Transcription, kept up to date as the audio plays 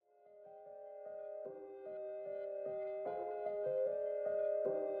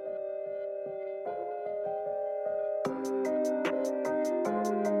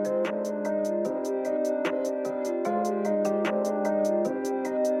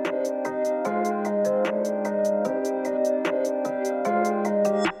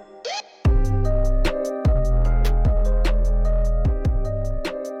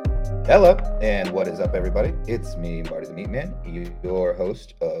Hello, and what is up, everybody? It's me, Marty the Meat Man, your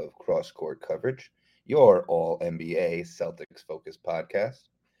host of Cross Court Coverage, your all NBA Celtics focused podcast.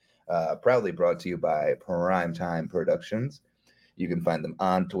 Proudly brought to you by Primetime Productions. You can find them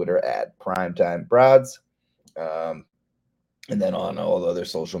on Twitter at Primetime Broads. Um, and then on all other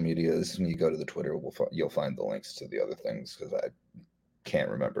social medias, when you go to the Twitter, you'll find the links to the other things because I can't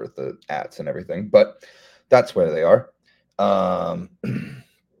remember the ats and everything, but that's where they are. Um,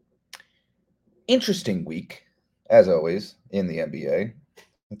 Interesting week, as always, in the NBA.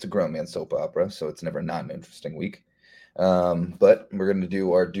 It's a grown man soap opera, so it's never not an interesting week. But we're going to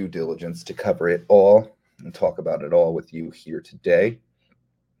do our due diligence to cover it all and talk about it all with you here today.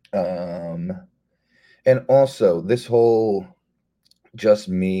 Um, and also, this whole just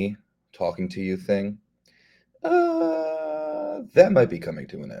me talking to you thing, that might be coming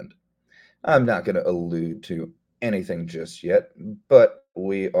to an end. I'm not going to allude to anything just yet, but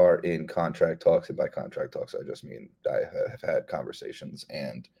we are in contract talks. And by contract talks, I just mean I have had conversations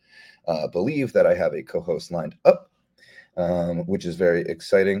and believe that I have a co host lined up, which is very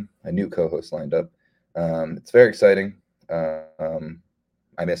exciting. A new co host lined up. It's very exciting. I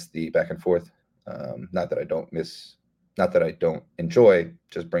miss the back and forth. Not that I don't enjoy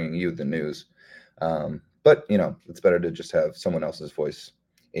just bringing you the news. But, it's better to just have someone else's voice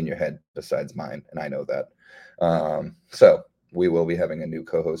in your head besides mine, and I know that. So we will be having a new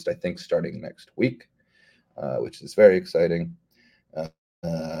co-host, I think, starting next week, which is very exciting.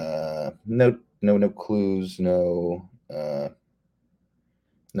 No clues, no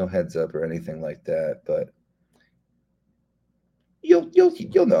heads up or anything like that, but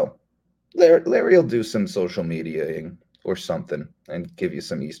you'll know. Larry will do some social mediaing or something and give you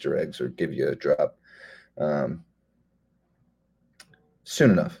some Easter eggs or give you a drop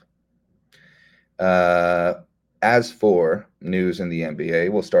soon enough. As for news in the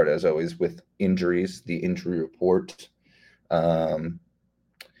NBA, we'll start as always with injuries, the injury report.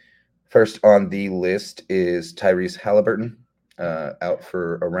 First on the list is Tyrese Halliburton, out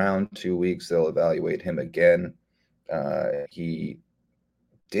for around 2 weeks. They'll evaluate him again. He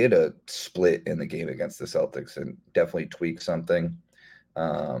did a split in the game against the Celtics and definitely tweaked something.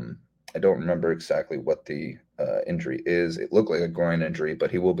 I don't remember exactly what the injury is. It looked like a groin injury,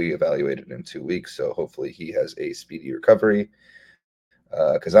 but he will be evaluated in 2 weeks. So hopefully he has a speedy recovery.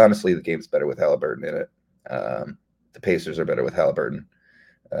 Because honestly, the game's better with Halliburton in it. The Pacers are better with Halliburton.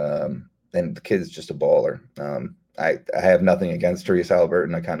 And the kid's just a baller. I have nothing against Therese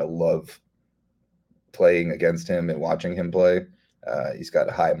Halliburton. I kind of love playing against him and watching him play. He's got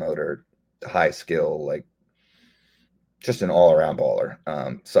a high motor, high skill, like just an all-around baller.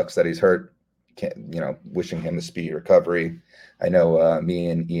 Sucks that he's hurt. Wishing him a speedy recovery. I know me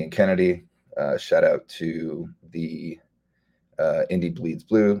and Ian Kennedy, shout out to the Indy Bleeds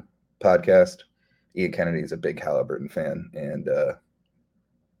Blue podcast. Ian Kennedy is a big Halliburton fan, and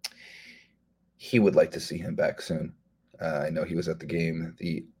he would like to see him back soon. I know he was at the game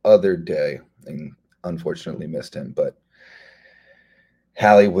the other day and unfortunately missed him, but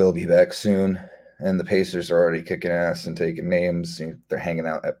Hallie will be back soon, and the Pacers are already kicking ass and taking names. They're hanging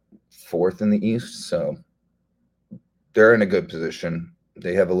out at 4th in the East, so they're in a good position.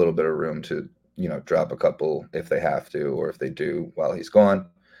 They have a little bit of room to, drop a couple if they have to, or if they do while he's gone.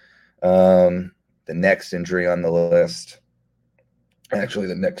 The next injury on the list, actually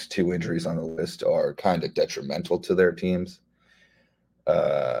the next 2 injuries on the list are kind of detrimental to their teams.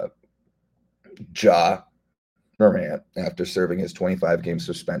 Ja Morant, after serving his 25-game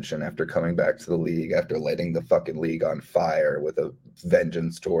suspension, after coming back to the league, after lighting the fucking league on fire with a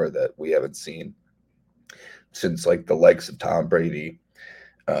vengeance tour that we haven't seen since like the likes of Tom Brady,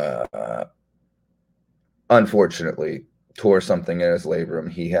 unfortunately tore something in his labrum.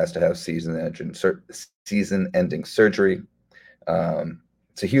 He has to have season-ending surgery.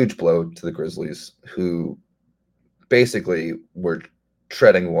 It's a huge blow to the Grizzlies, who basically were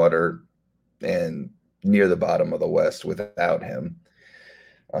treading water and near the bottom of the West without him.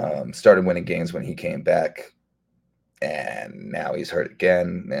 Started winning games when he came back, and now he's hurt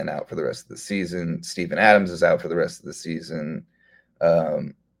again and out for the rest of the season. Steven Adams is out for the rest of the season.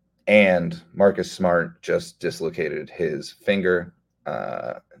 And Marcus Smart just dislocated his finger.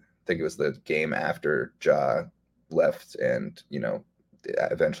 I think it was the game after Ja left and,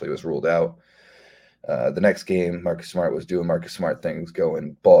 eventually was ruled out. The next game, Marcus Smart was doing Marcus Smart things,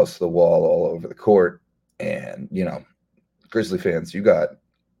 going balls to the wall all over the court. And, Grizzly fans, you got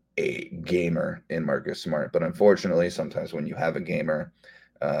a gamer in Marcus Smart. But unfortunately, sometimes when you have a gamer,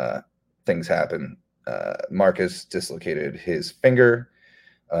 things happen. Marcus dislocated his finger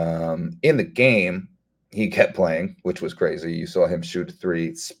in the game. he kept playing, which was crazy. You saw him shoot a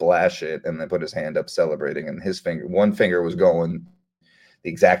three, splash it, and then put his hand up celebrating, and one finger was going the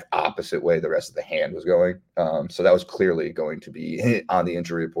exact opposite way the rest of the hand was going. So that was clearly going to be on the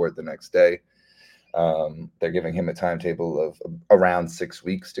injury report the next day. They're giving him a timetable of around 6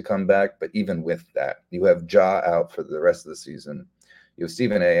 weeks to come back. But even with that, you have Ja out for the rest of the season. You have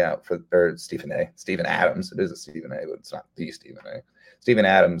Stephen Adams. It is a Stephen A, but it's not the Stephen A. Stephen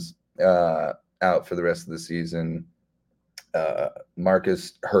Adams out for the rest of the season.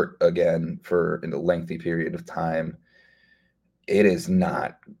 Marcus hurt again for in a lengthy period of time. It is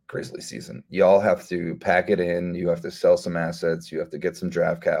not Grizzly season. Y'all have to pack it in. You have to sell some assets. You have to get some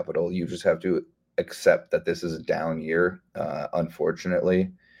draft capital. You just have to accept that this is a down year.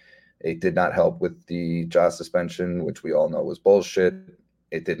 Unfortunately, it did not help with the Ja suspension, which we all know was bullshit.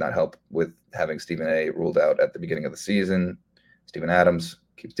 It did not help with having Stephen A ruled out at the beginning of the season. Stephen Adams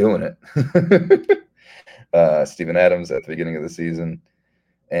keeps doing it. Stephen Adams at the beginning of the season.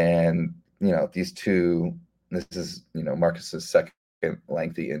 And, these two, this is, Marcus's second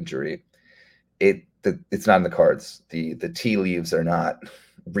lengthy injury. It's not in the cards. The tea leaves are not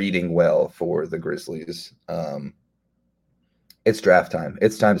reading well for the Grizzlies. It's draft time.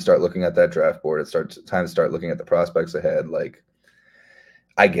 It's time to start looking at that draft board. It's time to start looking at the prospects ahead. Like,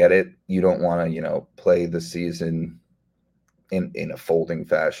 I get it. You don't want to, play the season in a folding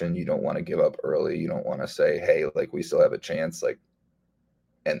fashion. You don't want to give up early. You don't want to say, hey, like, we still have a chance, like,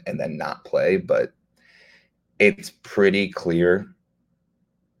 and then not play. But it's pretty clear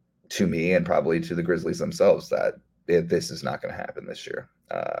to me and probably to the Grizzlies themselves that this is not going to happen this year.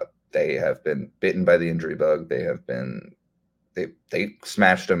 They have been bitten by the injury bug. They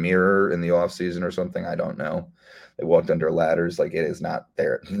smashed a mirror in the offseason or something. I don't know. They walked under ladders. Like, it is not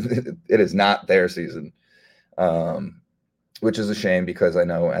their it is not their season. Which is a shame, because I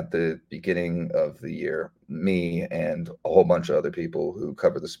know at the beginning of the year, me and a whole bunch of other people who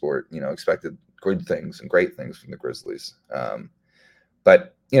cover the sport, expected good things and great things from the Grizzlies.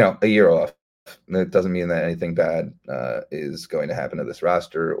 But, a year off, it doesn't mean that anything bad is going to happen to this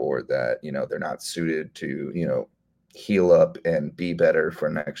roster, or that, they're not suited to, heal up and be better for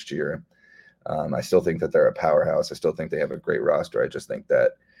next year. I still think that they're a powerhouse. I still think they have a great roster. I just think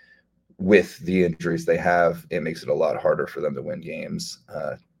that with the injuries they have, it makes it a lot harder for them to win games.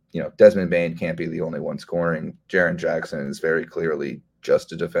 Desmond Bane can't be the only one scoring. Jaren Jackson is very clearly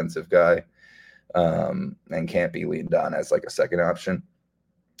just a defensive guy, and can't be leaned on as like a second option.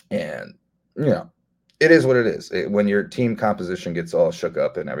 And, it is what it is. When your team composition gets all shook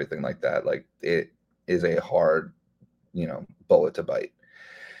up and everything like that, like, it is a hard, bullet to bite.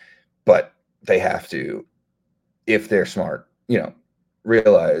 But they have to, if they're smart,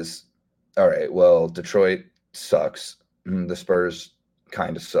 realize, all right, well, Detroit sucks. The Spurs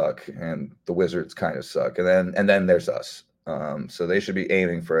kind of suck, and the Wizards kind of suck, and then there's us. So they should be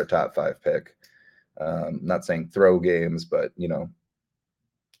aiming for a top 5 pick. Not saying throw games, but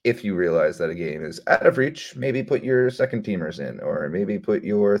if you realize that a game is out of reach, maybe put your second teamers in, or maybe put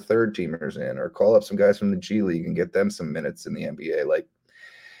your third teamers in, or call up some guys from the G League and get them some minutes in the NBA. Like,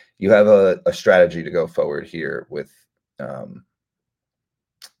 you have a strategy to go forward here with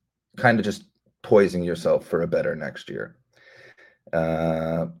kind of just poising yourself for a better next year.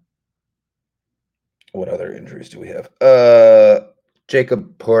 What other injuries do we have?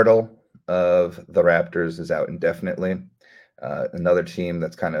 Jacob Portal of the Raptors is out indefinitely. Another team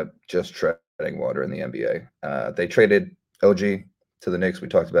that's kind of just treading water in the NBA. They traded OG to the Knicks. We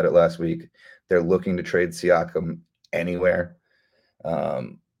talked about it last week. They're looking to trade Siakam anywhere.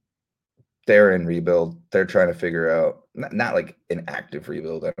 They're in rebuild. They're trying to figure out, not like an active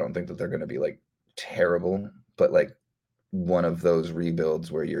rebuild. I don't think that they're going to be like terrible, but like one of those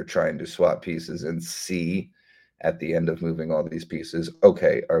rebuilds where you're trying to swap pieces and see at the end of moving all these pieces,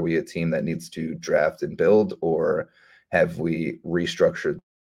 okay, are we a team that needs to draft and build, or have we restructured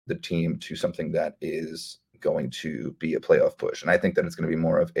the team to something that is going to be a playoff push? And I think that it's going to be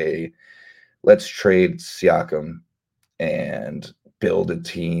more of a, let's trade Siakam and build a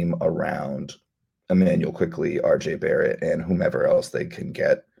team around Emmanuel Quickly, RJ Barrett, and whomever else they can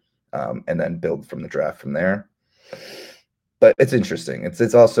get, and then build from the draft from there. But it's interesting.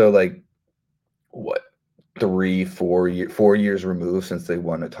 It's also like, what, 4 years removed since they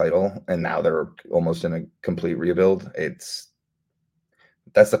won a title, and now they're almost in a complete rebuild. That's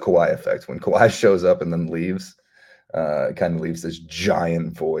the Kawhi effect. When Kawhi shows up and then leaves, it kind of leaves this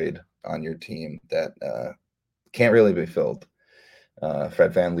giant void on your team that can't really be filled.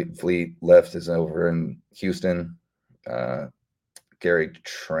 Fred VanVleet left, is over in Houston. Gary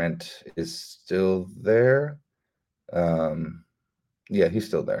Trent is still there. Yeah, he's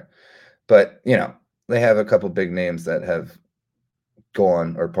still there. But, they have a couple big names that have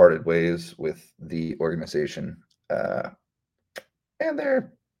gone or parted ways with the organization, and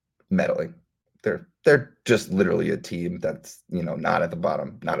they're meddling. They're just literally a team that's not at the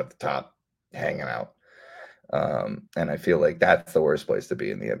bottom, not at the top, hanging out. And I feel like that's the worst place to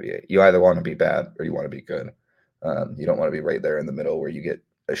be in the NBA. You either want to be bad or you want to be good. You don't want to be right there in the middle where you get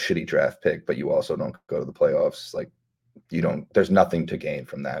a shitty draft pick, but you also don't go to the playoffs. Like you don't. There's nothing to gain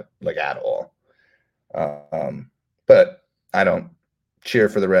from that, like at all. But I don't cheer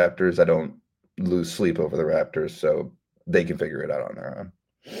for the Raptors. I don't lose sleep over the Raptors, so they can figure it out on their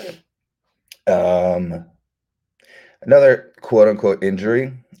own. Another quote unquote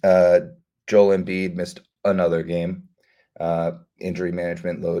injury. Joel Embiid missed another game. Injury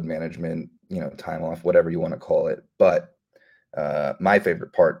management, load management, time off, whatever you want to call it. But my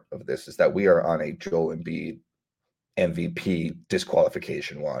favorite part of this is that we are on a Joel Embiid MVP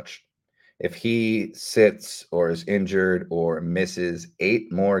disqualification watch. If he sits or is injured or misses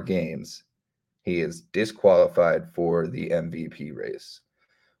 8 more games, he is disqualified for the MVP race,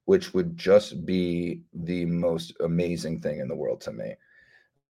 which would just be the most amazing thing in the world to me.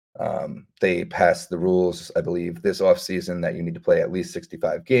 They passed the rules, I believe, this offseason that you need to play at least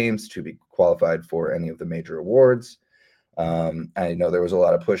 65 games to be qualified for any of the major awards. I know there was a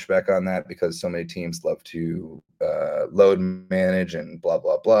lot of pushback on that because so many teams love to load manage and blah,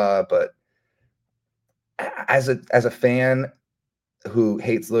 blah, blah. But as a fan who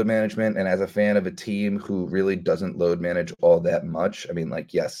hates load management and as a fan of a team who really doesn't load manage all that much, I mean,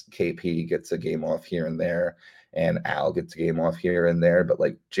 like, yes, KP gets a game off here and there and Al gets a game off here and there, but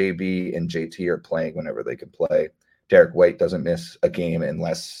like JB and JT are playing whenever they can play. Derek White doesn't miss a game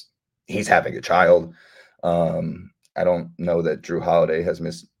unless he's having a child. I don't know that Drew Holiday has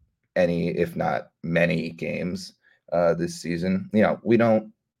missed any, if not many, games this season. We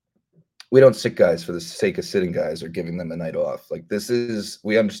don't sit guys for the sake of sitting guys or giving them a night off. Like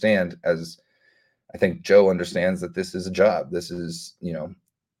we understand, as I think Joe understands, that this is a job. This is,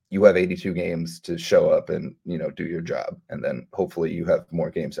 you have 82 games to show up and, do your job. And then hopefully you have more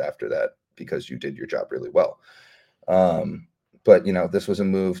games after that because you did your job really well. But, this was a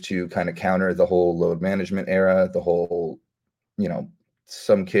move to kind of counter the whole load management era, the whole,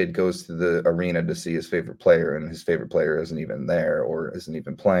 some kid goes to the arena to see his favorite player and his favorite player isn't even there or isn't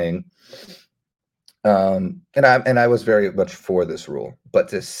even playing. And I was very much for this rule, but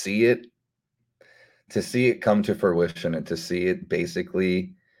to see it come to fruition and to see it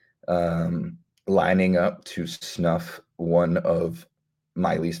basically lining up to snuff one of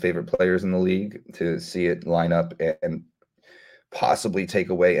my least favorite players in the league, to see it line up and possibly take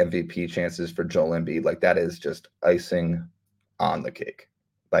away MVP chances for Joel Embiid, like that is just icing on the cake,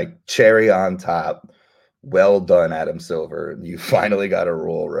 like cherry on top. Well done, Adam Silver. You finally got a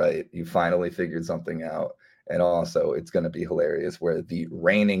rule right. You finally figured something out. And also, it's going to be hilarious where the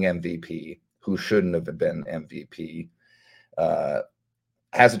reigning MVP, who shouldn't have been MVP,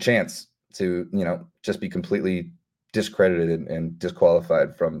 has a chance to, just be completely discredited and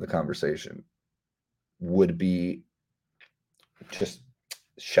disqualified from the conversation. Would be just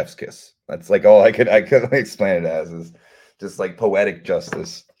chef's kiss. That's like all I could explain it as, is just like poetic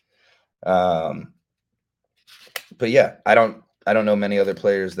justice. But yeah, I don't know many other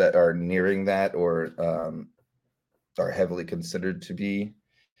players that are nearing that or are heavily considered to be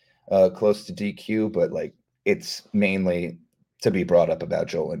close to DQ, but like it's mainly to be brought up about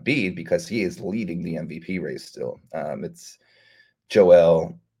Joel Embiid because he is leading the MVP race still. It's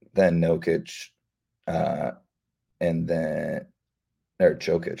Joel, then Jokic, and then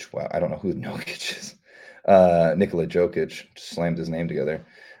Jokic. Wow, I don't know who Jokic is. Nikola Jokic, slammed his name together.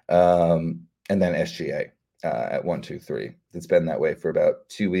 And then SGA at 1, 2, 3. It's been that way for about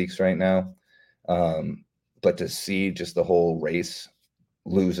 2 weeks right now. But to see just the whole race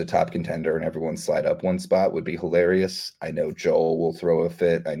lose a top contender and everyone slide up one spot would be hilarious. I know Joel will throw a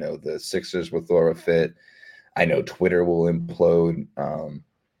fit. I know the Sixers will throw a fit. I know Twitter will implode.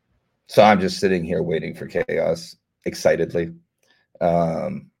 So I'm just sitting here waiting for chaos excitedly.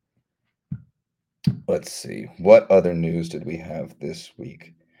 Let's see. What other news did we have this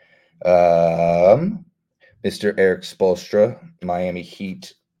week? Mr. Eric Spoelstra, Miami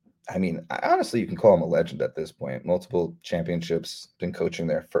Heat. I mean, honestly, you can call him a legend at this point. Multiple championships, been coaching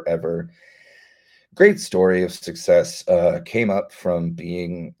there forever. Great story of success. Came up from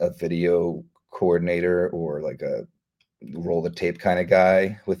being a video coordinator or like a roll the tape kind of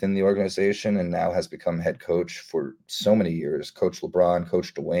guy within the organization, and now has become head coach for so many years. Coach LeBron,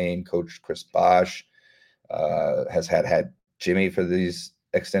 Coach Dwayne, Coach Chris Bosh, has had Jimmy for these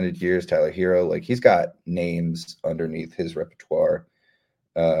extended years, Tyler Hero. Like he's got names underneath his repertoire.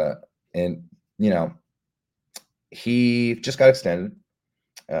 And he just got extended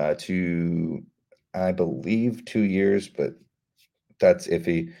to, I believe, 2 years, but that's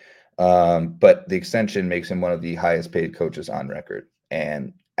iffy. But the extension makes him one of the highest paid coaches on record.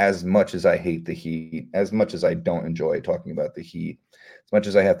 And as much as I hate the Heat, as much as I don't enjoy talking about the Heat, as much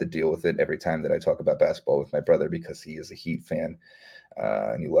as I have to deal with it every time that I talk about basketball with my brother because he is a Heat fan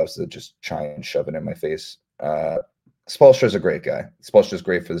and he loves to just try and shove it in my face. Spoelstra's a great guy. Spoelstra's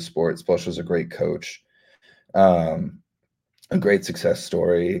great for the sport. Spoelstra's a great coach. Um, a great success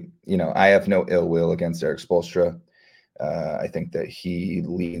story. I have no ill will against Eric Spoelstra. I think that he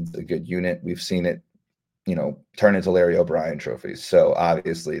leads a good unit. We've seen it, turn into Larry O'Brien trophies. So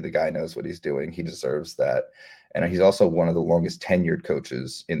obviously the guy knows what he's doing. He deserves that. And he's also one of the longest tenured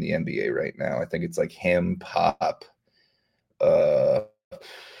coaches in the NBA right now. I think it's like him, Pop. I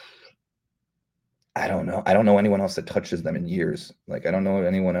don't know. I don't know anyone else that touches them in years. Like, I don't know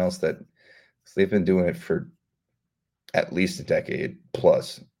anyone else that they've been doing it for at least a decade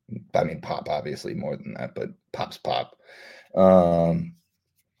plus. I mean, Pop, obviously more than that, but Pop's Pop.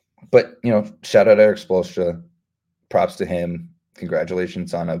 But, shout out Eric Spoelstra. Props to him.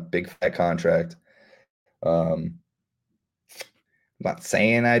 Congratulations on a big fat contract. I'm not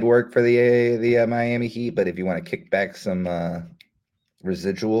saying I'd work for the Miami Heat, but if you want to kick back some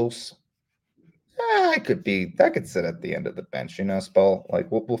residuals, I could sit at the end of the bench, Spell.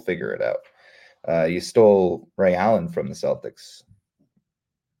 Like we'll figure it out. You stole Ray Allen from the Celtics.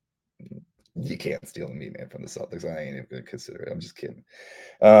 You can't steal me, man, from the Celtics. I ain't even gonna consider it. I'm just kidding.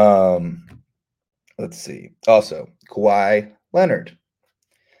 Let's see. Also, Kawhi Leonard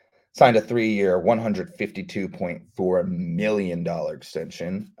signed a 3-year, $152.4 million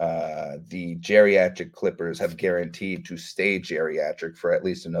extension. The geriatric Clippers have guaranteed to stay geriatric for at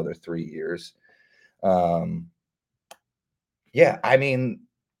least another 3 years. Yeah, I mean,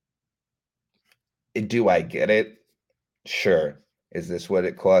 do I get it? Sure. Is this what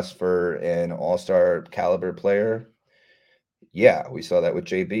it costs for an all-star caliber player? Yeah, we saw that with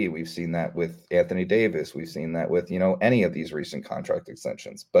JB. We've seen that with Anthony Davis. We've seen that with, any of these recent contract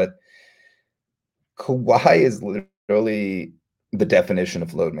extensions. But Kawhi is literally the definition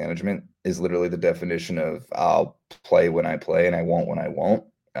of load management, is literally the definition of I'll play when I play and I won't when I won't.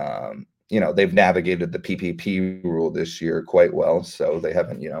 They've navigated the PPP rule this year quite well, so they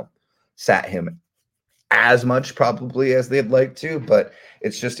haven't, sat him as much probably as they'd like to, but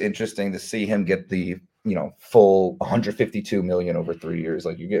it's just interesting to see him get the, full 152 million over 3 years.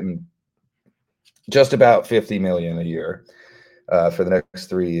 Like you're getting just about 50 million a year for the next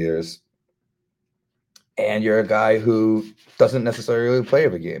 3 years. And you're a guy who doesn't necessarily play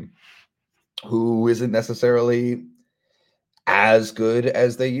every game, who isn't necessarily as good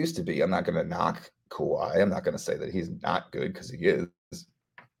as they used to be. I'm not going to knock Kawhi. I'm not going to say that he's not good because he is.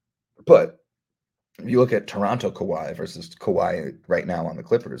 But if you look at Toronto Kawhi versus Kawhi right now on the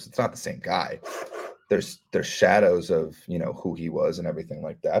Clippers, it's not the same guy. There's shadows of, who he was and everything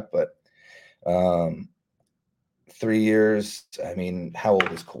like that. But 3 years, I mean, how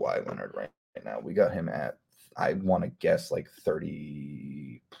old is Kawhi Leonard right now? We got him at, I want to guess, like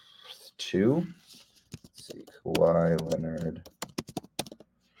 32. Let's see, Kawhi Leonard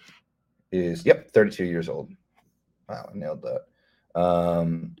is, 32 years old. Wow, I nailed that.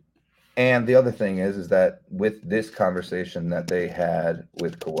 And the other thing is that with this conversation that they had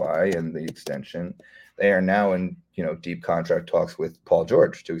with Kawhi and the extension, they are now in, deep contract talks with Paul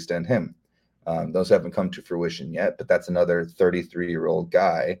George to extend him. Those haven't come to fruition yet, but that's another 33-year-old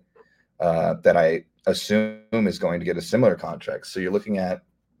guy that I assume is going to get a similar contract. So you're looking at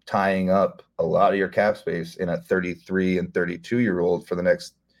tying up a lot of your cap space in a 33 and 32-year-old for the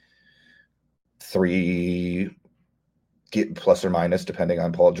next 3 plus or minus, depending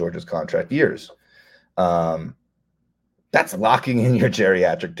on Paul George's contract years. That's locking in your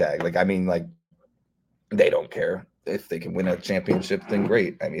geriatric tag. They don't care if they can win a championship, then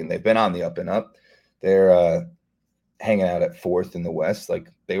great. I mean, they've been on the up and up. They're hanging out at 4th in the West. Like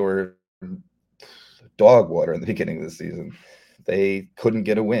they were dog water in the beginning of the season. They couldn't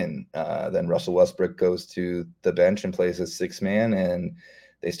get a win. Then Russell Westbrook goes to the bench and plays as 6th man, and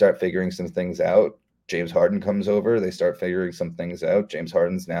they start figuring some things out. James Harden comes over. They start figuring some things out. James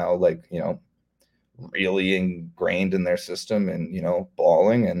Harden's now really ingrained in their system and,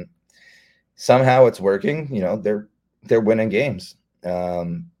 balling, and somehow it's working. They're winning games.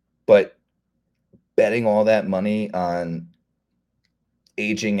 But betting all that money on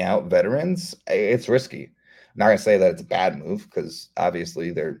aging out veterans, it's risky. I'm not going to say that it's a bad move because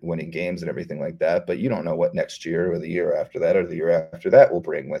obviously they're winning games and everything like that, but you don't know what next year or the year after that or the year after that will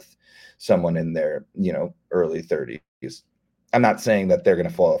bring with someone in their, early 30s. I'm not saying that they're going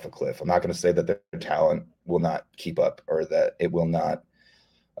to fall off a cliff. I'm not going to say that their talent will not keep up, or that it will not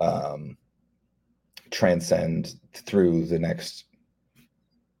transcend through the next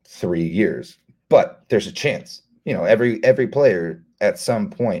 3 years. But there's a chance. Every player at some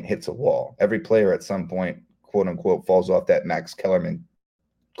point hits a wall. Every player at some point, quote unquote, falls off that Max Kellerman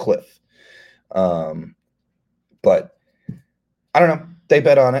cliff. But I don't know. They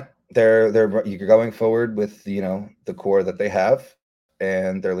bet on it. You're going forward with the core that they have,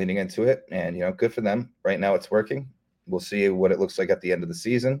 and they're leaning into it. And good for them. Right now, it's working. We'll see what it looks like at the end of the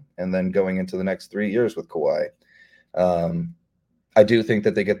season, and then going into the next 3 years with Kawhi. I do think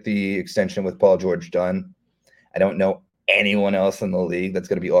that they get the extension with Paul George done. I don't know anyone else in the league that's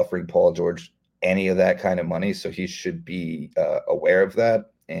going to be offering Paul George any of that kind of money, so he should be aware of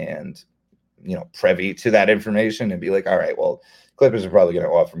that and privy to that information and be like, all right, well, Clippers are probably going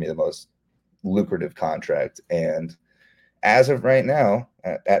to offer me the most lucrative contract. And as of right now,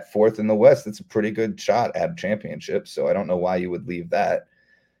 at fourth in the West, it's a pretty good shot at a championship. So I don't know why you would leave that.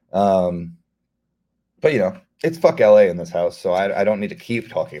 But it's fuck LA in this house, so I don't need to keep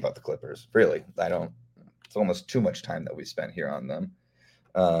talking about the Clippers. Really, I don't. It's almost too much time that we spent here on them.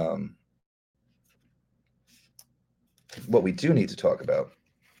 What we do need to talk about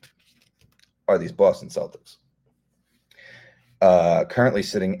are these Boston Celtics. Currently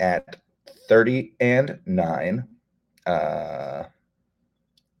sitting at 30-9.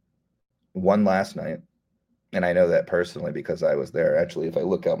 Won last night. And I know that personally because I was there. Actually, if I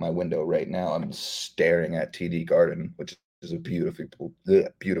look out my window right now, I'm staring at TD Garden, which is a beautiful,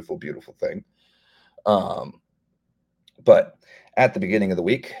 beautiful, beautiful thing. But at the beginning of the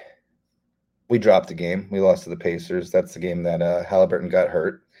week, we dropped a game. We lost to the Pacers. That's the game that Halliburton got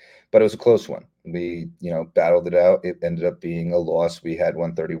hurt, but it was a close one. We, battled it out. It ended up being a loss. We had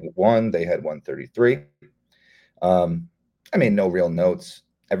 131. They had 133. I mean, no real notes.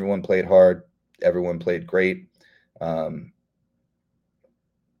 Everyone played hard. Everyone played great. It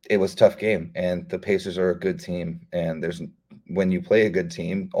was a tough game, and the Pacers are a good team. And when you play a good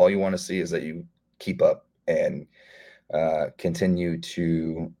team, all you want to see is that you keep up and continue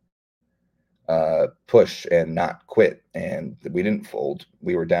to push and not quit. And we didn't fold.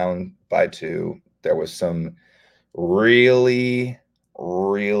 We were down by 2. There was some really,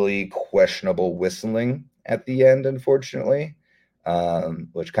 really questionable whistling at the end, unfortunately,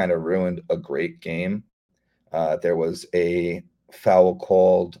 which kind of ruined a great game. There was a foul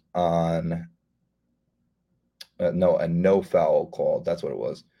called on a no foul called. That's what it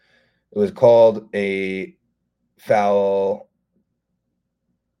was. It was called a foul.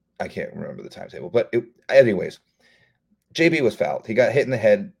 I can't remember the timetable, but anyways, JB was fouled. He got hit in the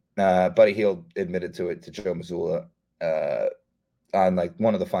head. Buddy Hield admitted to it to Joe Mazzulla on like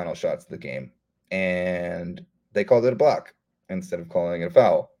one of the final shots of the game, and they called it a block instead of calling it a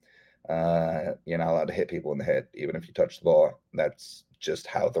foul. You're not allowed to hit people in the head, even if you touch the ball. That's just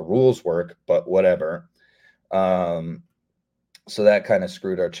how the rules work, but whatever. So that kind of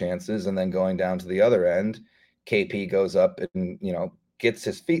screwed our chances. And then going down to the other end, KP goes up and, gets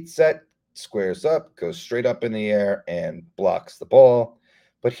his feet set, squares up, goes straight up in the air and blocks the ball,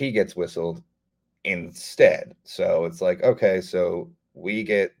 but he gets whistled instead. So it's like, okay, so we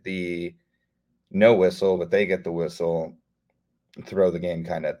get the no whistle, but they get the whistle, throw the game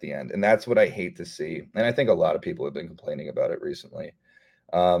kind of at the end. And that's what I hate to see. And I think a lot of people have been complaining about it recently.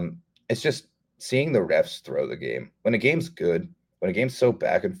 It's just seeing the refs throw the game. When a game's good, when a game's so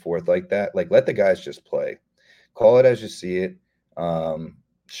back and forth like that, like let the guys just play. Call it as you see it.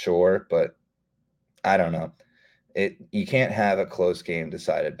 Sure, but I don't know. You can't have a close game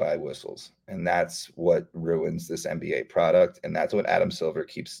decided by whistles. And that's what ruins this NBA product. And that's what Adam Silver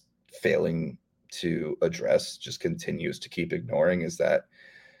keeps failing to address, just continues to keep ignoring, is that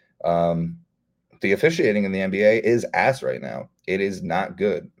the officiating in the NBA is ass right now. It is not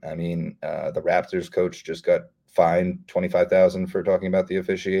good. I mean, the Raptors coach just got fined $25,000 for talking about the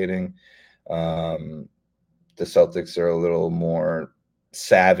officiating. The Celtics are a little more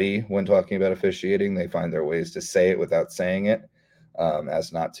savvy when talking about officiating. They find their ways to say it without saying it,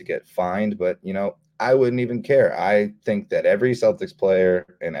 as not to get fined. But, I wouldn't even care. I think that every Celtics player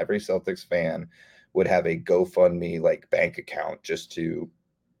and every Celtics fan would have a GoFundMe like bank account just to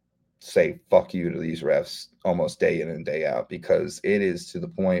say fuck you to these refs almost day in and day out, because it is to the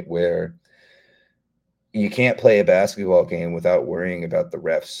point where you can't play a basketball game without worrying about the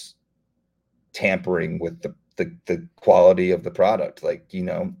refs tampering with the quality of the product. Like,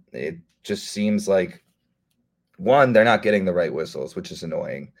 it just seems like, one, they're not getting the right whistles, which is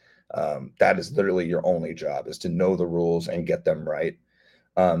annoying. That is literally your only job, is to know the rules and get them right.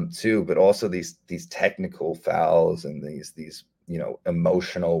 Two, but also these technical fouls and these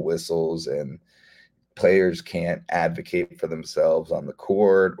emotional whistles, and players can't advocate for themselves on the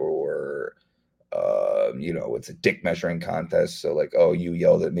court, or it's a dick measuring contest. So like, oh, you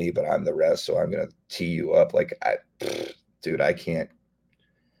yelled at me, but I'm the ref, so I'm gonna tee you up. Like, dude, I can't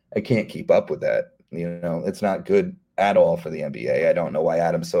keep up with that. It's not good at all for the NBA. I don't know why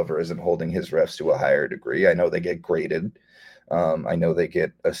Adam Silver isn't holding his refs to a higher degree. I know they get graded. I know they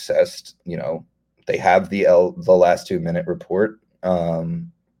get assessed. They have the last 2 minute report.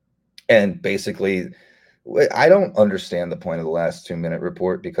 And basically, I don't understand the point of the last 2 minute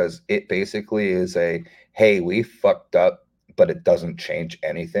report, because it basically is hey, we fucked up, but it doesn't change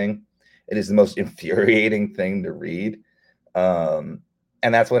anything. It is the most infuriating thing to read. And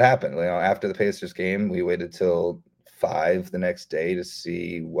that's what happened. After the Pacers game, we waited till 5 the next day to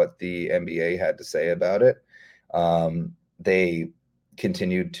see what the NBA had to say about it. They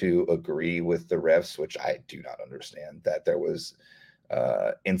continued to agree with the refs, which I do not understand, that there was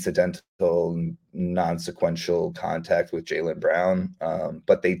incidental, non-sequential contact with Jaylen Brown.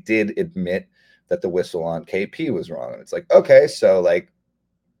 But they did admit that the whistle on KP was wrong. And it's like, okay, so like,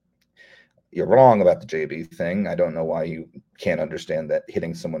 you're wrong about the JB thing. I don't know why you can't understand that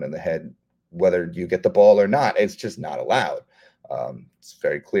hitting someone in the head, whether you get the ball or not, it's just not allowed. It's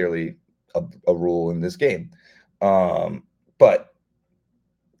very clearly a rule in this game. But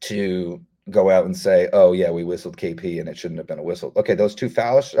to go out and say, oh, yeah, we whistled KP and it shouldn't have been a whistle. Okay, those 2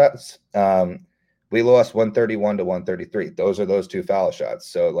 foul shots, we lost 131 to 133. Those are those 2 foul shots.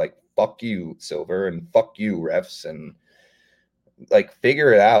 So, like, fuck you, Silver, and fuck you, refs, and, like,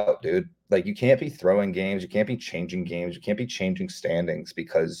 figure it out, dude. Like, you can't be throwing games. You can't be changing games. You can't be changing standings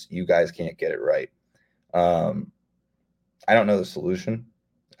because you guys can't get it right. I don't know the solution.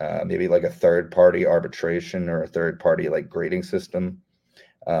 Maybe like a third-party arbitration or a third-party, like, grading system.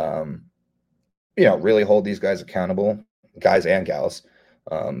 Really hold these guys accountable, guys and gals.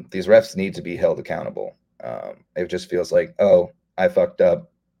 These refs need to be held accountable. It just feels like, oh, I fucked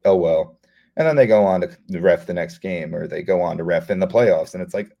up. Oh, well. And then they go on to ref the next game, or they go on to ref in the playoffs. And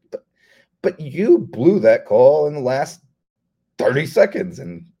it's like, but you blew that call in the last 30 seconds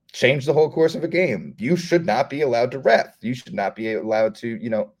and changed the whole course of a game. You should not be allowed to ref. You should not be allowed to,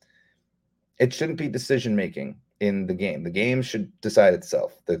 it shouldn't be decision-making in the game. The game should decide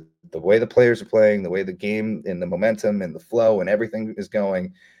itself. The way the players are playing, the way the game and the momentum and the flow and everything is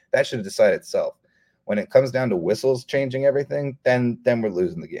going, that should decide itself. When it comes down to whistles changing everything, then we're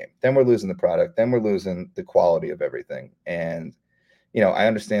losing the game. Then we're losing the product. Then we're losing the quality of everything. And, I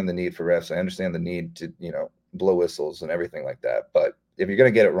understand the need for refs. I understand the need to, blow whistles and everything like that. But if you're going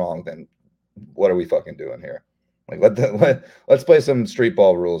to get it wrong, then what are we fucking doing here? Like, let's play some street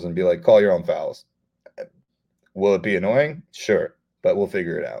ball rules and be like, call your own fouls. Will it be annoying? Sure, but we'll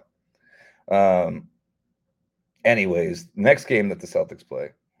figure it out. Anyways, next game that the Celtics play.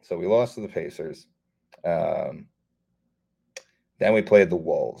 So we lost to the Pacers. Then we played the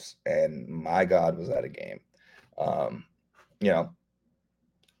Wolves, and my God, was that a game.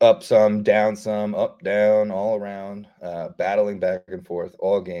 Up some, down some, up, down, all around, battling back and forth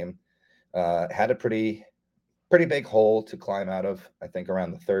all game. Had a pretty big hole to climb out of, I think,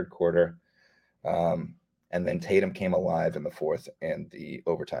 around the third quarter. And then Tatum came alive in the fourth and the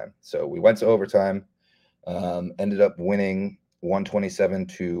overtime. So we went to overtime, ended up winning 127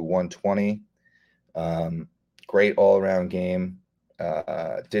 to 120. Great all-around game.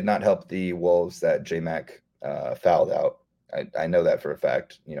 Did not help the Wolves that J-Mac fouled out. I know that for a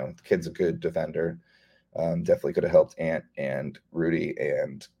fact. The kid's a good defender. Definitely could have helped Ant and Rudy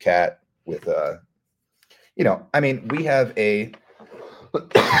and Kat with, we have a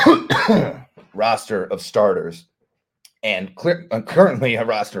roster of starters and currently a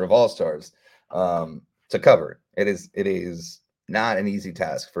roster of all-stars to cover. It is not an easy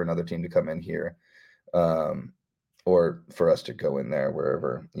task for another team to come in here, or for us to go in there,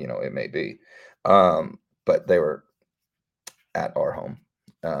 wherever it may be. But they were at our home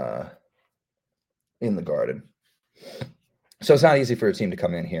in the Garden, so it's not easy for a team to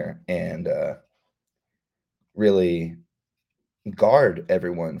come in here and really guard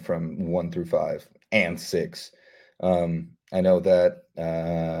everyone from 1 through 5 and 6. I know that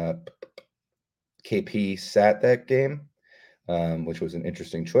KP sat that game, which was an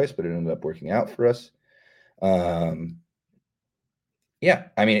interesting choice, but it ended up working out for us. Yeah,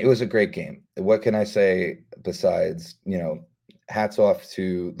 it was a great game. What can I say besides, hats off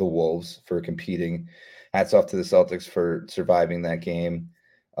to the Wolves for competing. Hats off to the Celtics for surviving that game.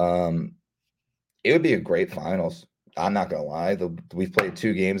 It would be a great finals. I'm not going to lie. We've played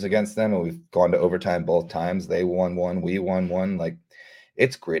 2 games against them, and we've gone to overtime both times. They won 1, we won 1. Like,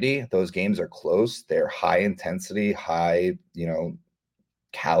 it's gritty. Those games are close. They're high intensity, high,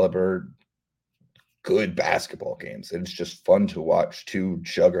 caliber good basketball games. And it's just fun to watch two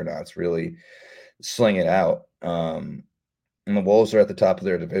juggernauts really sling it out. And the Wolves are at the top of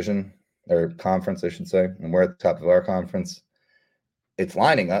their division, or conference, I should say, and we're at the top of our conference. It's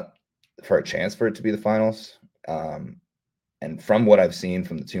lining up for a chance for it to be the finals. And from what I've seen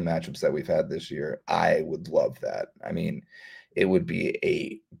from the two matchups that we've had this year, I would love that. I mean, it would be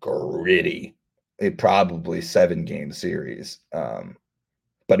a gritty, probably 7-game series.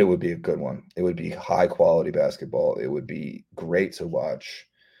 But it would be a good one. It would be high quality basketball. It would be great to watch.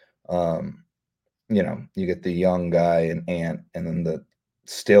 You get the young guy and Ant, and then the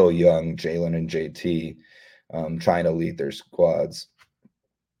still young Jalen and JT trying to lead their squads.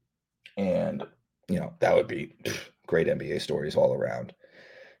 And, that would be great NBA stories all around.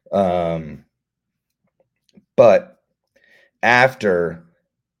 But after,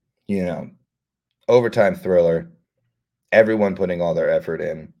 overtime thriller, everyone putting all their effort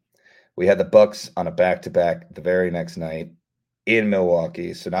in, we had the Bucks on a back-to-back the very next night in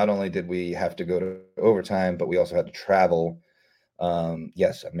Milwaukee. So not only did we have to go to overtime, but we also had to travel.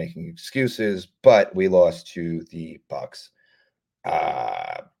 Yes, I'm making excuses, but we lost to the Bucks.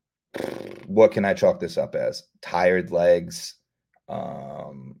 What can I chalk this up as? Tired legs.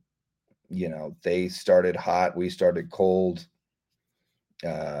 They started hot, we started cold.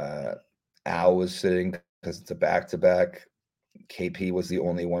 Al was sitting because it's a back-to-back. KP was the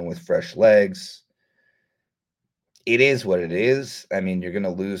only one with fresh legs. It is what it is. I mean, you're going to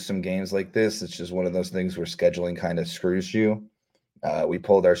lose some games like this. It's just one of those things where scheduling kind of screws you. We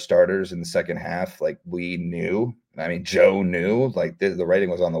pulled our starters in the second half. Like, we knew. I mean, Joe knew. Like, the writing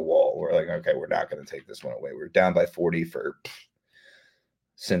was on the wall. We're like, okay, we're not going to take this one away. We're down by 40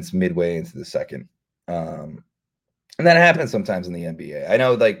 since midway into the second. And that happens sometimes in the NBA. I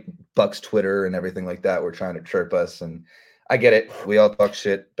know, like, Bucks Twitter and everything like that were trying to chirp us, and I get it. We all talk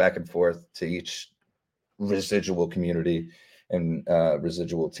shit back and forth to each residual community and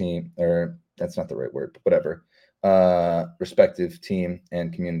residual team, or that's not the right word, but whatever, respective team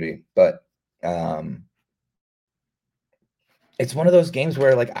and community. But it's one of those games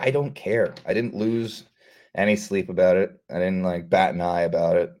where, like, I don't care. I didn't lose any sleep about it. I didn't, like, bat an eye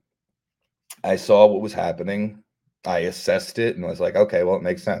about it. I saw what was happening. I assessed it and was like, okay, well, it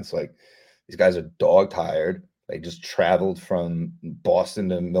makes sense. Like, these guys are dog tired. They just traveled from Boston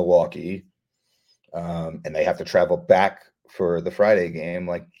to Milwaukee. And they have to travel back for the Friday game,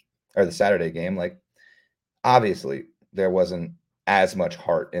 or the Saturday game. Like, obviously, there wasn't as much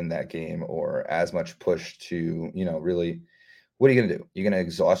heart in that game or as much push to, really, what are you going to do? You're going to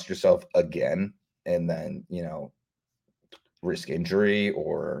exhaust yourself again and then, risk injury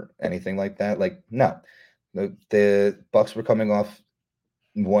or anything like that? Like, no. The Bucks were coming off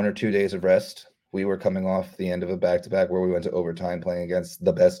 1 or 2 days of rest. We were coming off the end of a back-to-back where we went to overtime playing against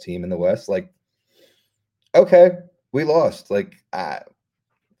the best team in the West. Like, okay, we lost. Like,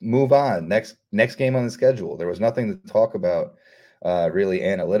 move on. Next game on the schedule. There was nothing to talk about really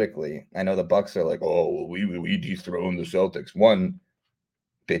analytically. I know the Bucks are like, oh, we dethroned the Celtics. One,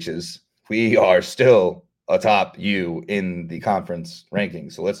 bitches, we are still atop you in the conference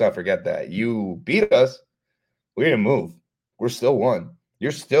rankings. So let's not forget that. You beat us. We didn't move. We're still one.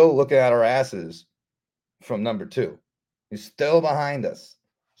 You're still looking at our asses from number 2. You're still behind us.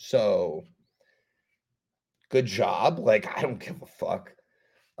 So good job. Like, I don't give a fuck.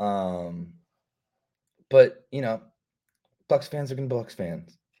 But, Bucks fans are going to be Bucks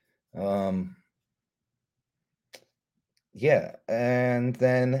fans. Yeah. And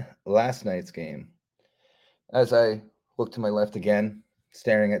then last night's game, as I look to my left again,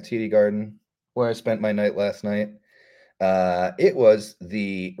 staring at TD Garden, where I spent my night last night, it was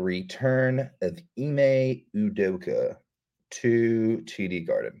the return of Ime Udoka to TD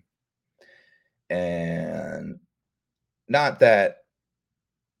Garden. And not that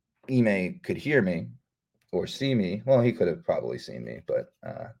Ime could hear me or see me. Well, he could have probably seen me, but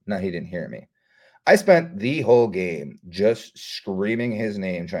no, he didn't hear me. I spent the whole game just screaming his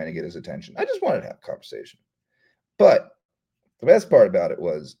name, trying to get his attention. I just wanted to have a conversation. But the best part about it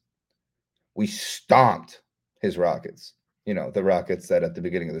was we stomped his Rockets. The Rockets that at the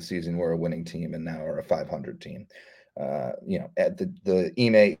beginning of the season were a winning team and now are a 500 team. At the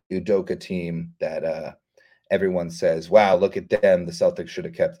Ime Udoka team that everyone says, wow, look at them. The Celtics should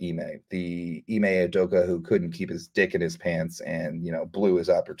have kept Ime. The Ime Udoka who couldn't keep his dick in his pants and, blew his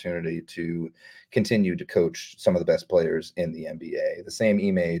opportunity to continue to coach some of the best players in the NBA. The same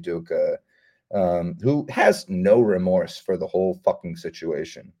Ime Udoka who has no remorse for the whole fucking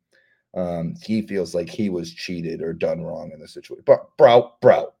situation. He feels like he was cheated or done wrong in the situation. But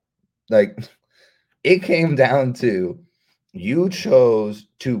bro, like, it came down to you chose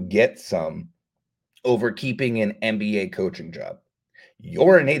to get some over keeping an NBA coaching job.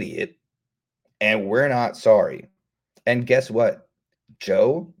 You're an idiot, and we're not sorry. And guess what?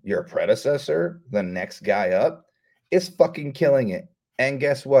 Joe, your predecessor, the next guy up, is fucking killing it. And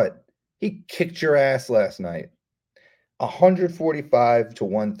guess what? He kicked your ass last night. 145 to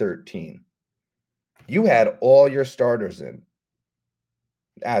 113. You had all your starters in,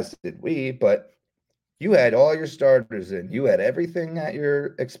 as did we, but you had all your starters in. You had everything at your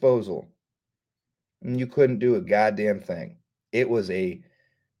disposal, and you couldn't do a goddamn thing. It was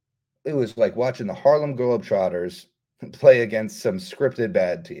like watching the Harlem Globetrotters play against some scripted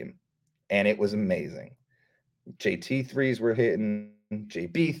bad team, and it was amazing. JT threes were hitting,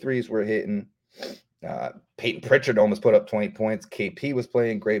 JB threes were hitting. Peyton Pritchard almost put up 20 points. KP was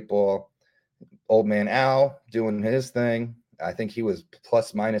playing great ball. Old man Al doing his thing. I think he was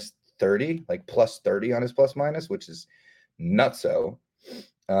plus minus 30, like plus 30 on his plus minus, which is nutso.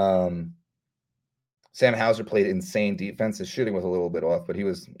 Sam Hauser played insane defense. His shooting was a little bit off, but he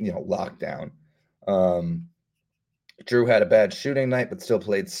was, locked down. Drew had a bad shooting night, but still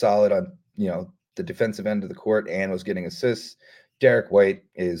played solid on, the defensive end of the court and was getting assists. Derek White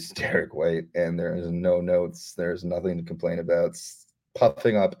is Derek White, and there's no notes. There's nothing to complain about.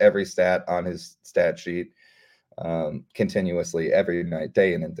 Puffing up every stat on his stat sheet continuously every night,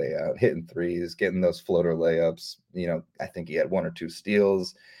 day in and day out, hitting threes, getting those floater layups. I think he had 1 or 2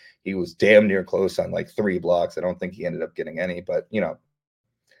 steals. He was damn near close on like 3 blocks. I don't think he ended up getting any, but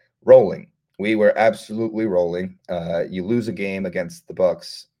rolling. We were absolutely rolling. You lose a game against the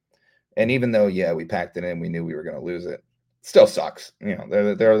Bucks, and even though we packed it in, we knew we were going to lose it. Still sucks.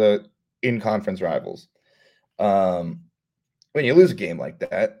 They're the in-conference rivals. When you lose a game like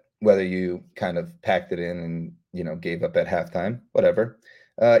that, whether you kind of packed it in and gave up at halftime, whatever,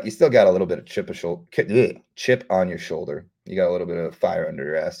 you still got a little bit of chip on your shoulder. You got a little bit of fire under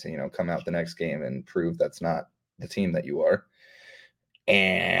your ass to come out the next game and prove that's not the team that you are.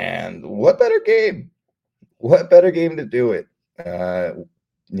 And what better game? What better game to do it?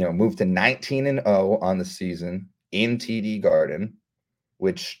 Move to 19-0 on the season in TD Garden,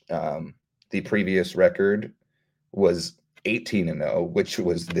 which the previous record was 18-0, which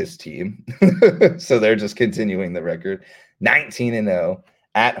was this team. So they're just continuing the record. 19-0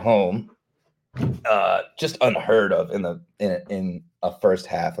 at home. Just unheard of in a first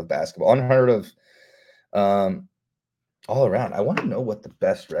half of basketball. Unheard of all around. I want to know what the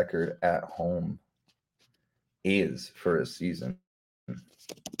best record at home is for a season.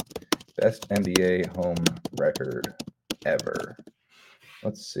 Best NBA home record ever.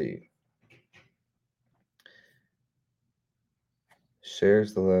 Let's see.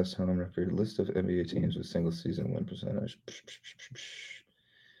 Shares the last home record. List of NBA teams with single season win percentage.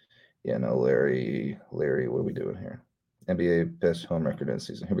 Yeah, no, Larry, what are we doing here? NBA best home record in the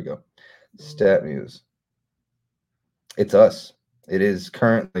season. Here we go. Stat Muse. It's us. It is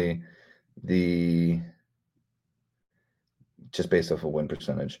currently just based off a win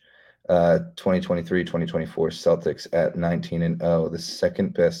percentage. 2023-2024 Celtics at 19-0. The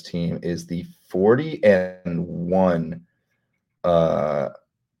second best team is the 40-1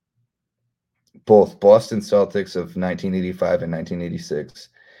 both Boston Celtics of 1985 and 1986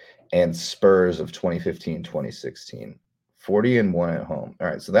 and Spurs of 2015-2016. 40-1 at home. All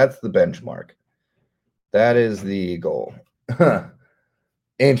right, so that's the benchmark. That is the goal.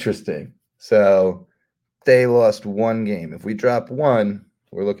 Interesting. So they lost 1 game. If we drop 1,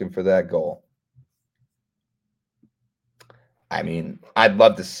 we're looking for that goal. I mean, I'd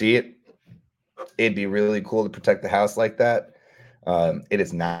love to see it. It'd be really cool to protect the house like that. It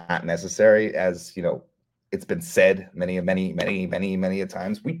is not necessary, as it's been said many a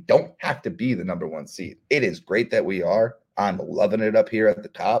times. We don't have to be the number 1 seed. It is great that we are. I'm loving it up here at the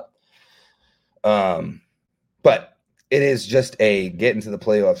top. But it is just a get into the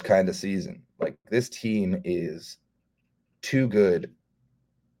playoffs kind of season. Like, this team is too good,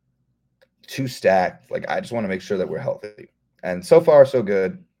 too stacked. Like, I just want to make sure that we're healthy. And so far, so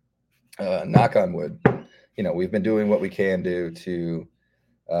good. Knock on wood. We've been doing what we can do to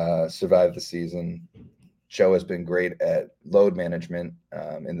survive the season. Joe has been great at load management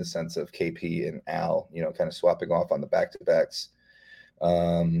in the sense of KP and Al, kind of swapping off on the back-to-backs.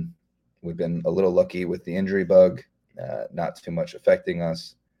 We've been a little lucky with the injury bug, not too much affecting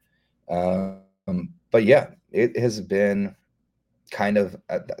us. But yeah, it has been kind of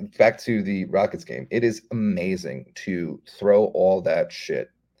back to the Rockets game. It is amazing to throw all that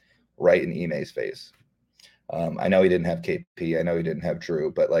shit right in Ime's face. I know he didn't have KP. I know he didn't have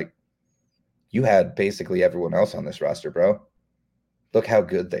Drew, but like, you had basically everyone else on this roster, bro. Look how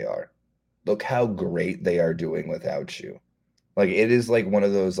good they are. Look how great they are doing without you. Like it is like one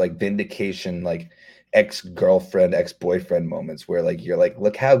of those like vindication, like ex-girlfriend, ex-boyfriend moments where like you're like,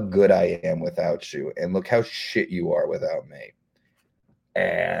 look how good I am without you, and look how shit you are without me.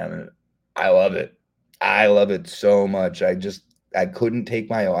 And I love it. I love it so much. I couldn't take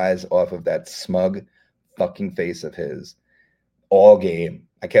my eyes off of that smug fucking face of his all game.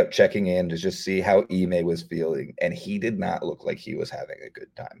 I kept checking in to just see how Ime was feeling, and he did not look like he was having a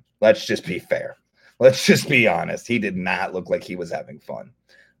good time. Let's just be fair. Let's just be honest. He did not look like he was having fun.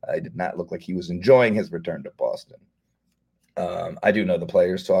 He did not look like he was enjoying his return to Boston. I do know the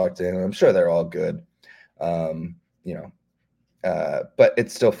players talked to him. I'm sure they're all good. You know, but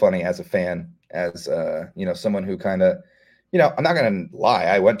it's still funny as a fan, as someone who kind of, I'm not gonna lie.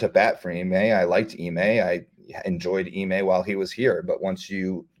 I went to bat for Ime. I liked Ime. I enjoyed Ime while he was here. But once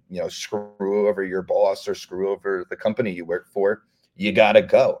you screw over your boss or screw over the company you work for, you gotta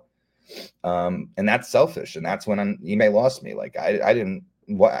go. And that's selfish. And that's when Ime lost me. Like I didn't.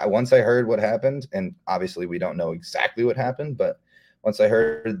 Once I heard what happened, and obviously we don't know exactly what happened, but once I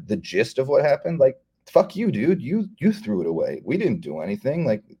heard the gist of what happened, like, fuck you, dude. You threw it away. We didn't do anything.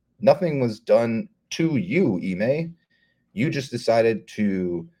 Like nothing was done to you, Ime. You just decided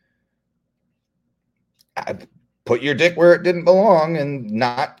to put your dick where it didn't belong and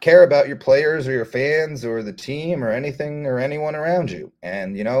not care about your players or your fans or the team or anything or anyone around you.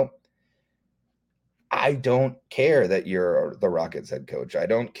 And I don't care that you're the Rockets head coach. I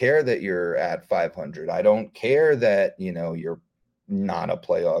don't care that you're at 500. I don't care that, you're not a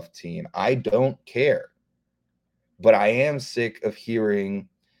playoff team. I don't care. But I am sick of hearing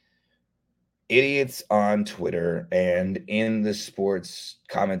idiots on Twitter and in the sports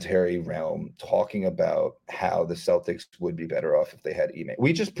commentary realm talking about how the Celtics would be better off if they had Ime.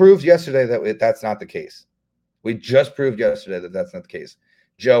 We just proved yesterday that that's not the case. We just proved yesterday that that's not the case.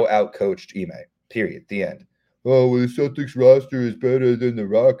 Joe outcoached Ime. Period. The end. Oh, well, the Celtics roster is better than the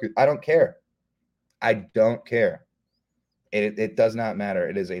Rockets. I don't care. I don't care. It does not matter.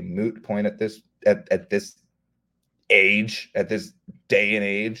 It is a moot point at this age, at this day and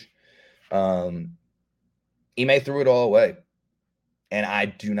age. Ime threw it all away, and I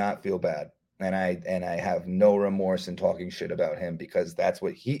do not feel bad, and I have no remorse in talking shit about him because that's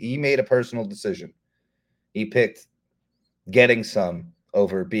what he made a personal decision. He picked getting some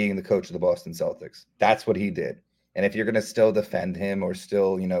over being the coach of the Boston Celtics. That's what he did. And if you're going to still defend him or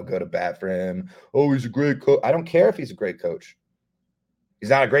still, go to bat for him, oh, he's a great coach. I don't care if he's a great coach. He's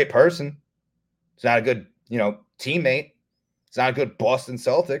not a great person. He's not a good, teammate. He's not a good Boston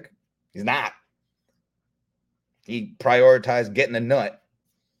Celtic. He's not. He prioritized getting a nut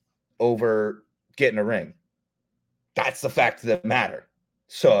over getting a ring. That's the fact of the matter.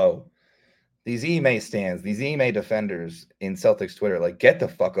 So these Ime stands, these Ime defenders in Celtics Twitter, like, get the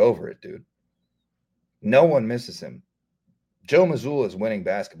fuck over it, dude. No one misses him. Joe Mazzulla is winning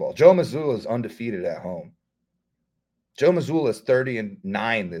basketball. Joe Mazzulla is undefeated at home. Joe Mazzulla is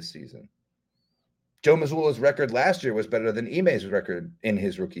 30-9 this season. Joe Mazzulla's record last year was better than Ime's record in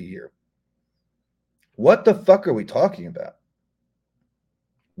his rookie year. What the fuck are we talking about?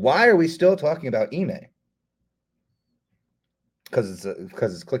 Why are we still talking about Ime? Because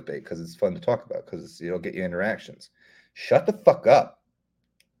it's clickbait, because it's fun to talk about, because it'll get you interactions. Shut the fuck up.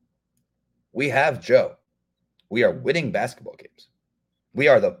 We have Joe. We are winning basketball games. We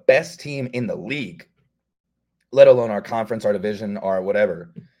are the best team in the league, let alone our conference, our division, our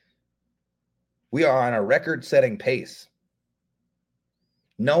whatever. We are on a record-setting pace.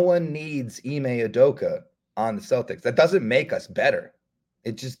 No one needs Ime Udoka on the Celtics. That doesn't make us better.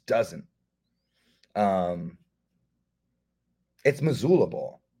 It just doesn't. It's Mazzulla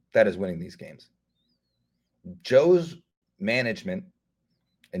ball that is winning these games. Joe's management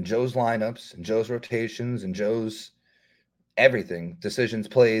and Joe's lineups and Joe's rotations and Joe's everything, decisions,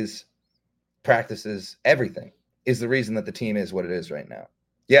 plays, practices, everything is the reason that the team is what it is right now.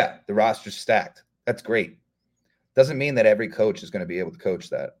 Yeah, the roster's stacked. That's great. Doesn't mean that every coach is going to be able to coach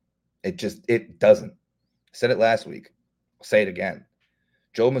that. It doesn't. I said it last week. I'll say it again.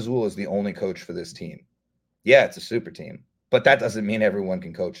 Joe Mazzulla is the only coach for this team. Yeah, it's a super team, but that doesn't mean everyone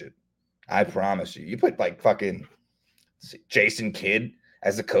can coach it. I promise you. You put like fucking Jason Kidd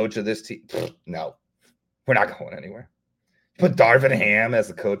as the coach of this team. No, we're not going anywhere. You put Darvin Ham as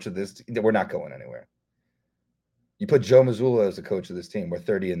the coach of this team. We're not going anywhere. You put Joe Mazzulla as the coach of this team. We're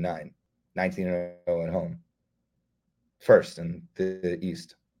 30-9, 19-0 at home. First in the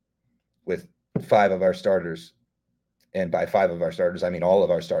East with 5 of our starters. And by 5 of our starters, I mean all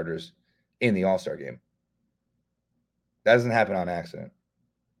of our starters in the All-Star game. That doesn't happen on accident.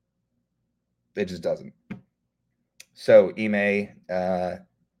 It just doesn't. So, Ime, my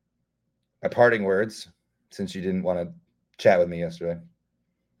parting words, since you didn't want to chat with me yesterday,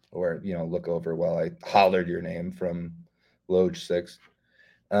 or look over while I hollered your name from Loge 6.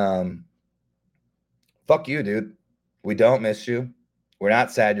 Fuck you, dude. We don't miss you. We're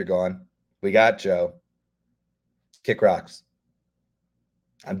not sad you're gone. We got Joe. Kick rocks.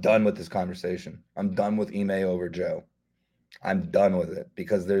 I'm done with this conversation. I'm done with Ime over Joe. I'm done with it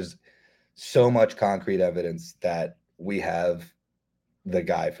because there's so much concrete evidence that we have the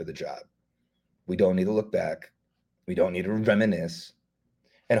guy for the job. We don't need to look back. We don't need to reminisce.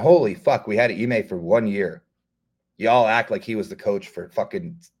 And holy fuck, we had Ime for 1 year. Y'all act like he was the coach for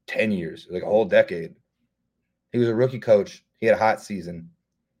fucking 10 years, like a whole decade. He was a rookie coach. He had a hot season.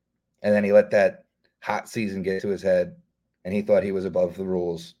 And then he let that hot season get to his head, and he thought he was above the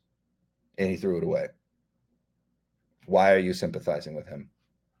rules, and he threw it away. Why are you sympathizing with him?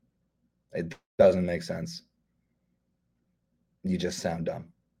 It doesn't make sense. You just sound dumb.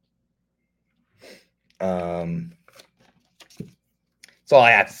 That's all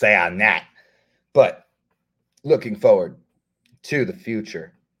I have to say on that. But looking forward to the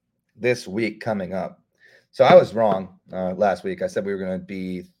future, this week coming up. So I was wrong last week. I said we were going to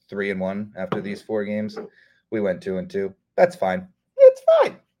be 3-1 after these 4 games. We went 2-2. That's fine. It's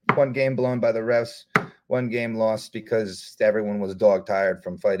fine. 1 game blown by the refs. 1 game lost because everyone was dog tired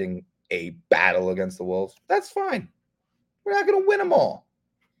from fighting a battle against the Wolves. That's fine. We're not going to win them all.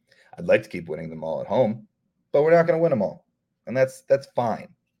 I'd like to keep winning them all at home, but we're not going to win them all. And that's fine.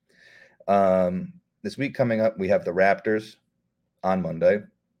 This week coming up, we have the Raptors on Monday.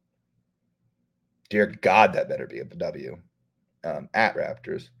 Dear God, that better be a W at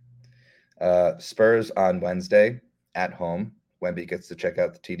Raptors. Spurs on Wednesday at home. Wemby gets to check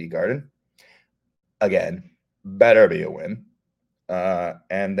out the TD Garden. Again, better be a win.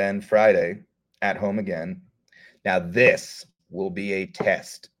 And then Friday at home again. Now, this will be a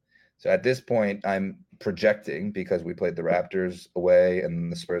test. So at this point, I'm projecting, because we played the Raptors away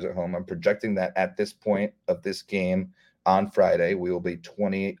and the Spurs at home, I'm projecting that at this point of this game on Friday, we will be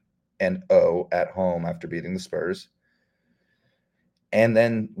 20-0 at home after beating the Spurs. And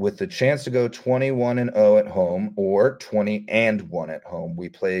then with the chance to go 21-0 at home or 20-1 at home, we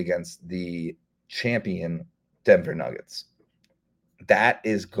play against the champion Denver Nuggets. That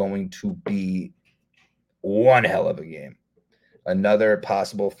is going to be one hell of a game. Another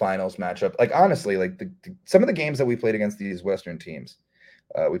possible finals matchup. Like, honestly, like some of the games that we played against these Western teams,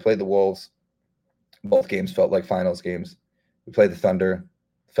 we played the Wolves. Both games felt like finals games. We played the Thunder.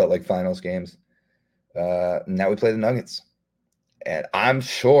 Felt like finals games. Now we play the Nuggets. And I'm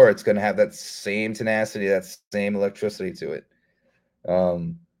sure it's going to have that same tenacity, that same electricity to it.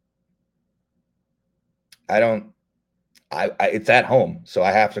 It's at home, so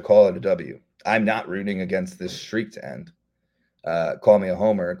I have to call it a W. I'm not rooting against this streak to end. Call me a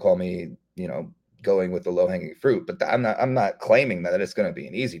homer, call me, going with the low-hanging fruit, but I'm not claiming that it's going to be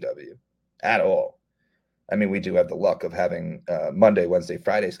an easy W at all. I mean, we do have the luck of having Monday, Wednesday,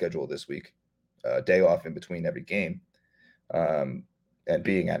 Friday schedule this week, day off in between every game, and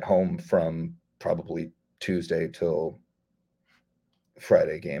being at home from probably Tuesday till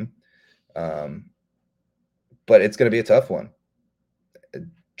Friday game. But it's going to be a tough one.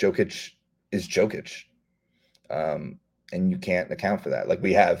 Jokic is Jokic. And you can't account for that. Like,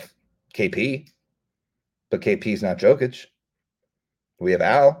 we have KP, but KP's not Jokic. We have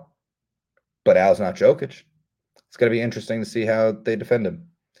Al, but Al's not Jokic. It's going to be interesting to see how they defend him.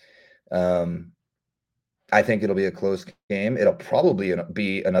 I think it'll be a close game. It'll probably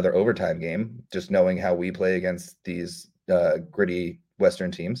be another overtime game, just knowing how we play against these gritty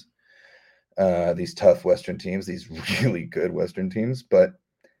Western teams, these tough Western teams, these really good Western teams. But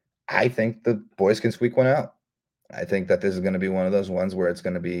I think the boys can squeak one out. I think that this is going to be one of those ones where it's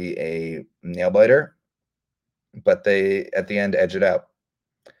going to be a nail biter, but they, at the end, edge it out.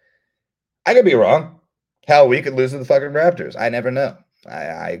 I could be wrong. Hell, we could lose to the fucking Raptors. I never know.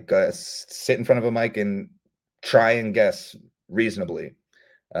 I sit in front of a mic and try and guess reasonably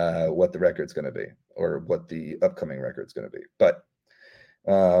what the record's going to be, or what the upcoming record's going to be. But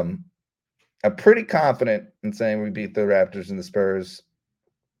I'm pretty confident in saying we beat the Raptors and the Spurs.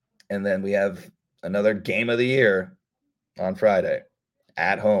 And then we have another game of the year on Friday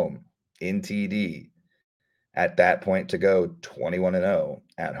at home in TD. At that point, to go 21-0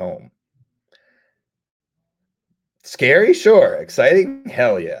 at home. Scary? Sure. Exciting?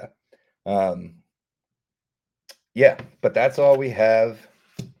 Hell yeah. Yeah, but that's all we have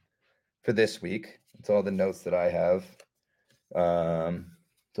for this week. It's all the notes that I have.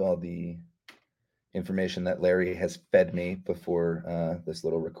 It's all the information that Larry has fed me before this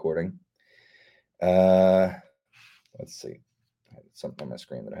little recording. Let's see. something on my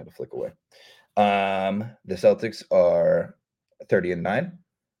screen that I had to flick away. The Celtics are 30-9,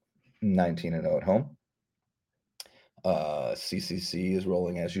 19-0 at home. CCC is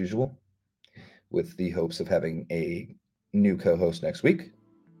rolling as usual, with the hopes of having a new co-host next week,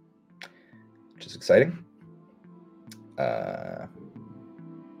 which is exciting.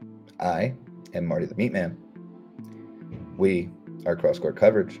 I am Marty the Meat Man. We are Cross Court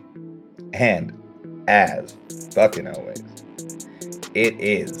Coverage, and as fucking always, it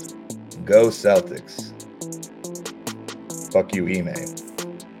is Go Celtics. Fuck you, Ime.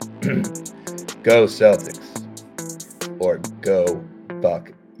 Go Celtics, or go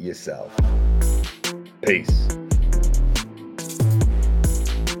fuck yourself. Peace.